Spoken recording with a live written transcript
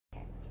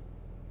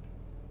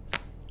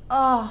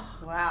Oh,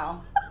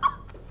 wow.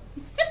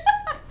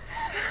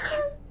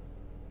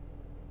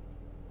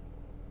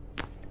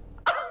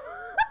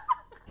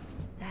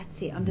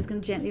 That's it. I'm just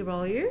going to gently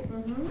roll you.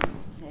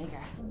 There you go.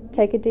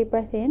 Take a deep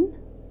breath in,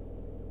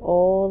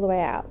 all the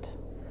way out.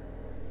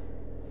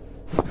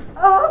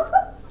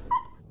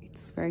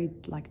 It's very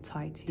like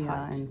tight here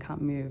and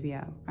can't move,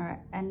 yeah. All right,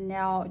 and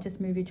now just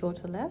move your jaw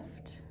to the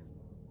left,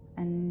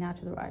 and now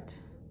to the right.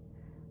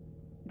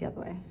 The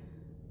other way.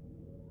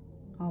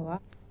 Oh, wow.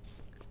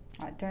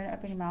 All right, don't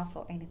open your mouth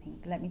or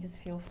anything. Let me just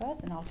feel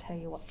first, and I'll tell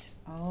you what to,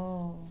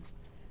 I'll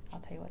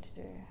tell you what to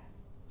do.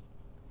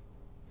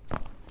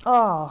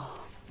 Oh.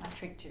 I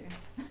tricked you.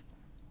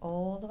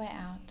 All the way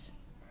out.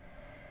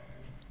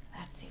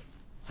 That's it.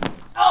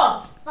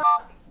 Oh,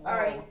 fuck.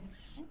 Sorry.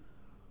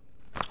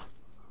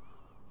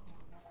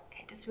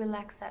 Okay, just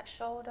relax that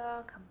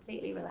shoulder.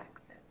 Completely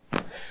relax it.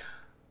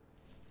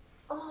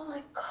 Oh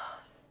my God.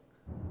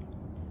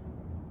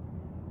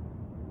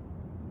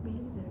 Really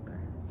let it go.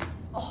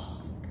 Oh.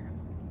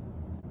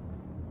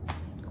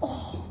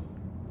 Oh.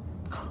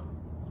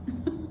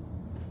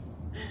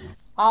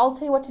 I'll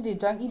tell you what to do.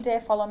 Don't you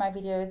dare follow my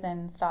videos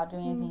and start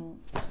doing anything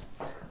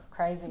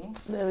crazy.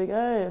 There we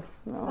go.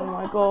 Oh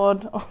my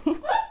God.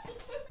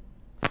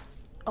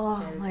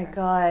 Oh my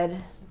God.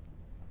 All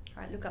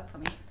right, look up for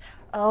me.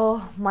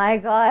 Oh my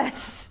God.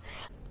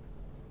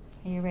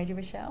 Are you ready,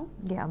 Rochelle?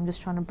 Yeah, I'm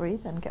just trying to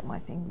breathe and get my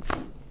things.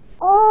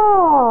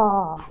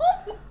 Oh.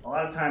 A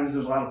lot of times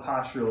there's a lot of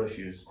postural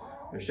issues.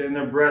 They're sitting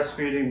there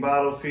breastfeeding,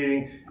 bottle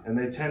feeding, and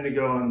they tend to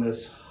go in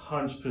this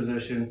hunched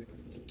position.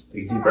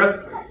 Take a deep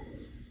breath.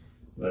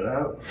 Let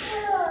out.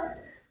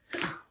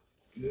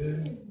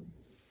 Good.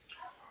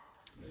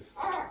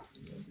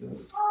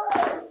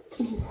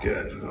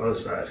 Good. Other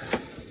side.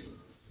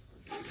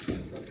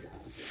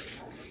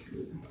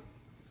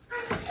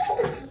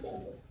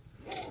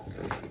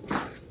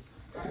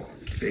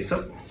 Face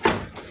up.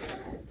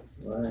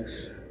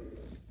 Relax.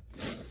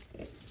 A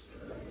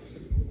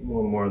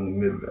little more in the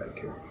mid back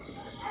here.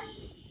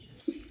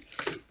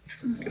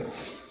 Good.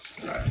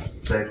 All right.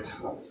 Perfect.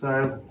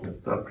 Side.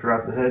 Lift up.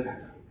 Drop the head.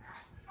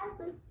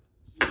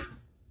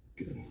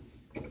 Good.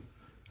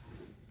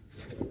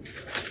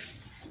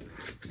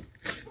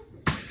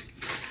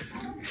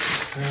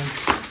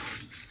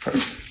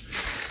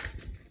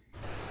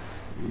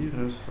 И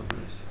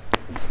расслабляйся.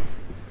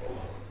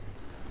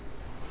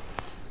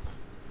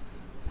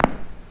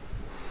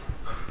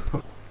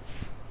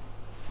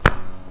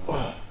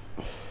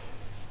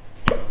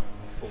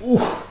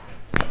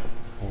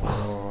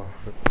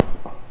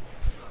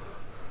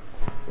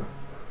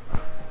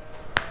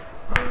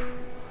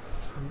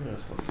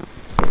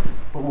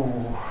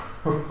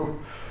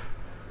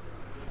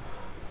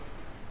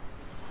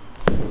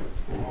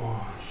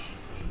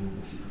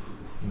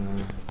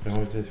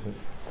 Прямо здесь вот.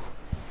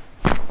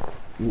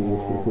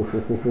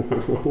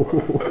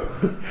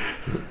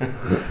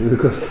 Мне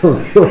кажется, он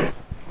все.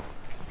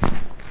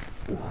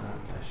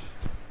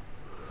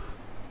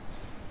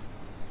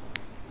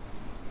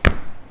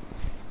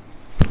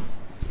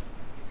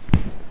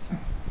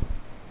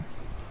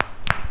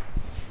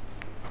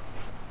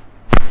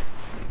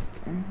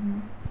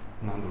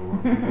 На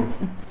другую.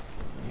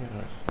 И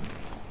раз.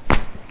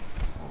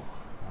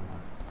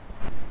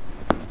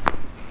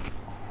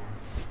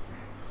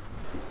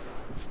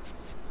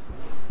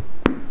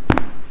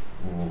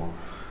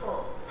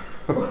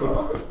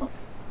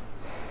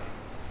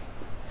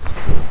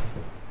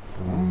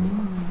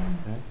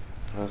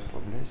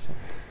 Расслабляйся.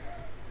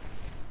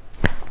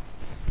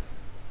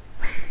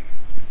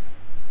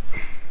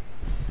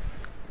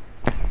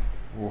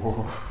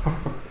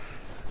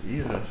 И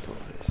расслабляйся. И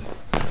расслабляйся.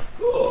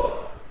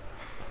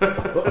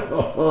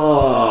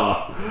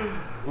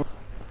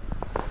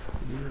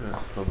 И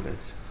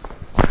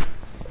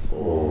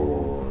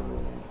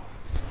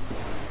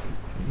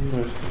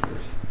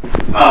расслабляйся.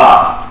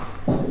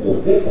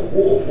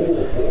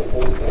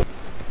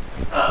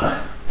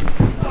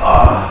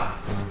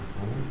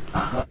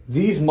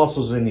 These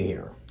muscles in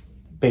here,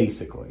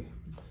 basically,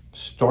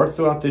 start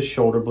throughout this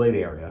shoulder blade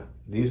area.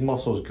 These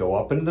muscles go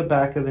up into the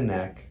back of the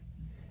neck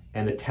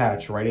and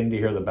attach right into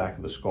here, the back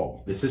of the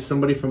skull. This is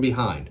somebody from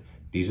behind.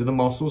 These are the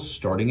muscles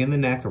starting in the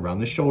neck around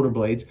the shoulder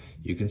blades.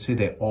 You can see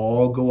they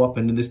all go up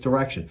into this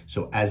direction.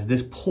 So as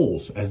this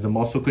pulls, as the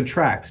muscle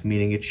contracts,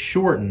 meaning it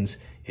shortens,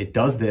 it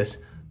does this,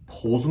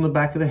 pulls on the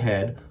back of the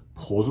head,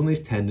 pulls on these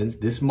tendons.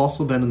 This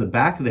muscle then in the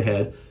back of the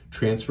head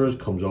transfers,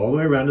 comes all the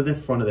way around to the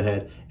front of the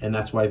head, and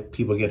that's why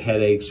people get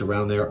headaches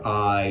around their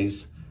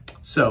eyes.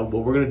 So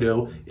what we're gonna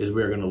do is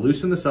we're gonna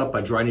loosen this up by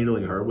dry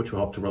needling her, which will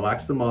help to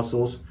relax the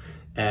muscles,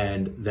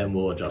 and then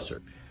we'll adjust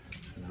her.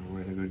 So now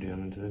we're gonna go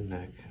down into the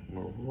neck.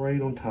 We're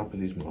right on top of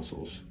these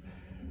muscles.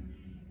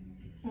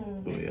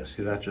 Oh yeah,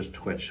 see that just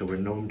twitched, so we're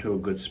numb to a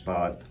good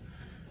spot.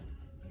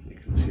 You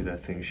can see that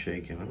thing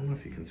shaking. I don't know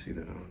if you can see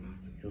that on.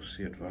 You'll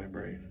see it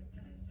vibrate.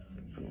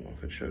 I don't know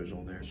if it shows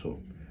on there, so.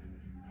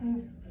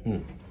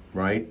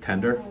 Right,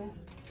 tender?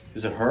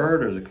 Is it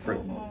hurt or is it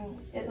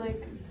It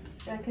like,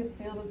 I can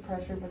feel the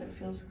pressure, but it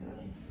feels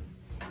good.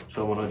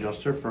 So I want to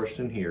adjust her first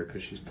in here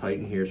because she's tight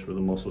in here, so where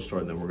the muscles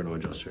start, and then we're going to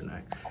adjust her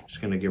neck. Just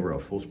going to give her a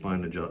full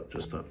spine adjust,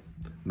 just a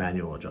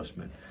manual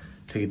adjustment.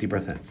 Take a deep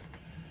breath in.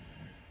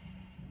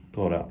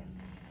 Blow it out.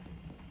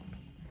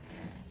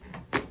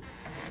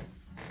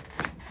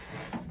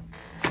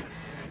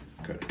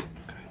 Good.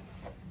 Okay.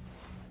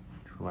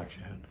 Just relax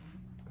your head.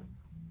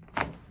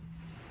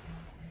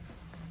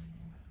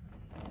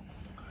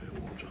 Okay,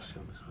 we'll adjust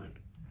the other side.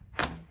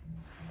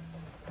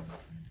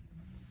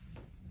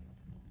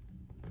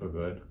 Feel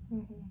good?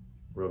 Mm-hmm.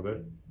 Real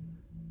good?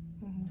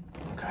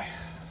 Mm-hmm. Okay.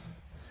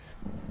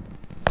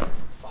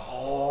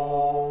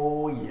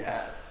 Oh,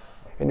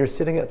 yes. And you're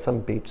sitting at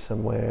some beach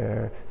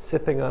somewhere,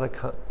 sipping on a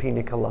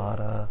pina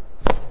colada.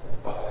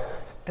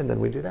 And then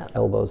we do that.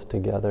 Elbows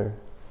together.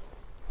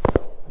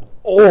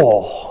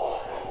 Oh,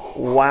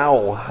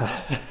 wow.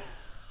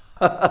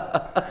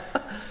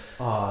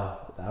 Oh,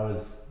 that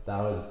was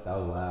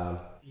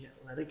loud. Yeah,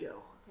 let it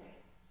go.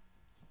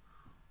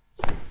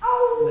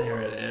 Oh,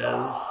 there it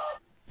is.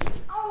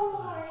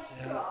 Oh my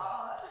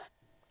God.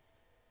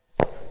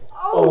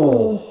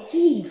 Oh,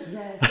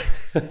 Jesus.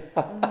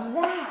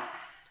 That.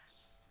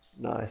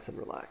 Nice and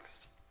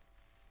relaxed.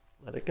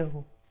 Let it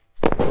go.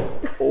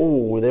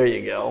 Oh, there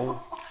you go.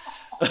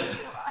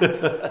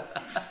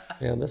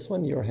 Yeah, this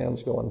one, your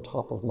hands go on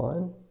top of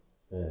mine.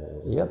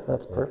 Yep,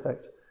 that's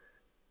perfect.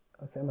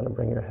 Okay, I'm going to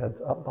bring your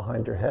heads up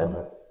behind your head.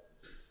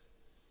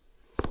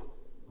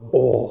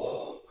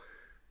 Oh,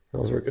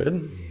 those were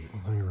good.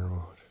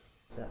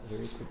 That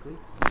very quickly.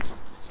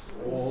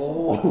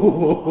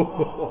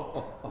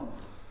 Oh.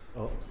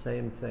 Oh,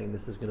 same thing.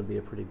 This is going to be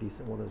a pretty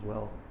decent one as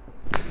well.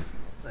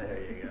 There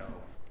you go.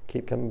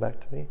 Keep coming back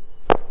to me.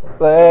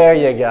 There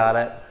you got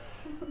it.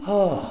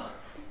 Oh,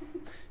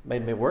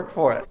 made me work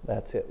for it.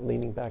 That's it.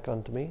 Leaning back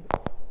onto me.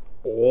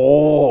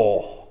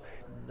 Oh,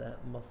 that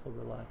muscle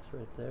relax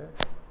right there.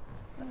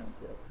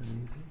 That's it.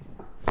 Easy.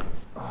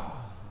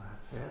 Oh,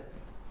 that's it.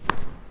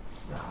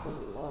 Oh,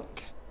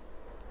 look.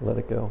 Let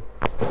it go.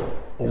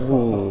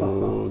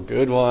 Ooh,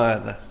 good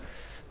one.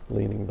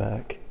 Leaning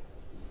back.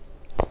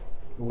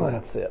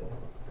 That's it.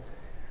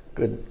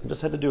 Good. I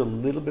just had to do a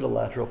little bit of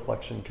lateral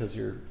flexion because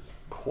you're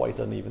quite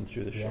uneven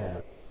through the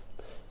shoulder.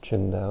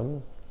 Chin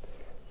down.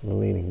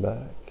 Leaning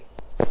back.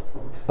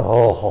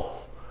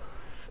 Oh.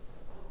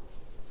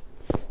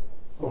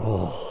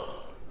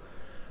 Oh.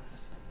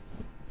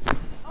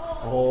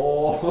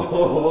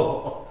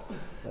 Oh.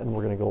 And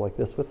we're going to go like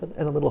this with it,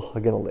 and a little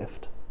hug and a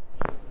lift.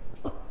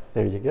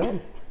 There you go.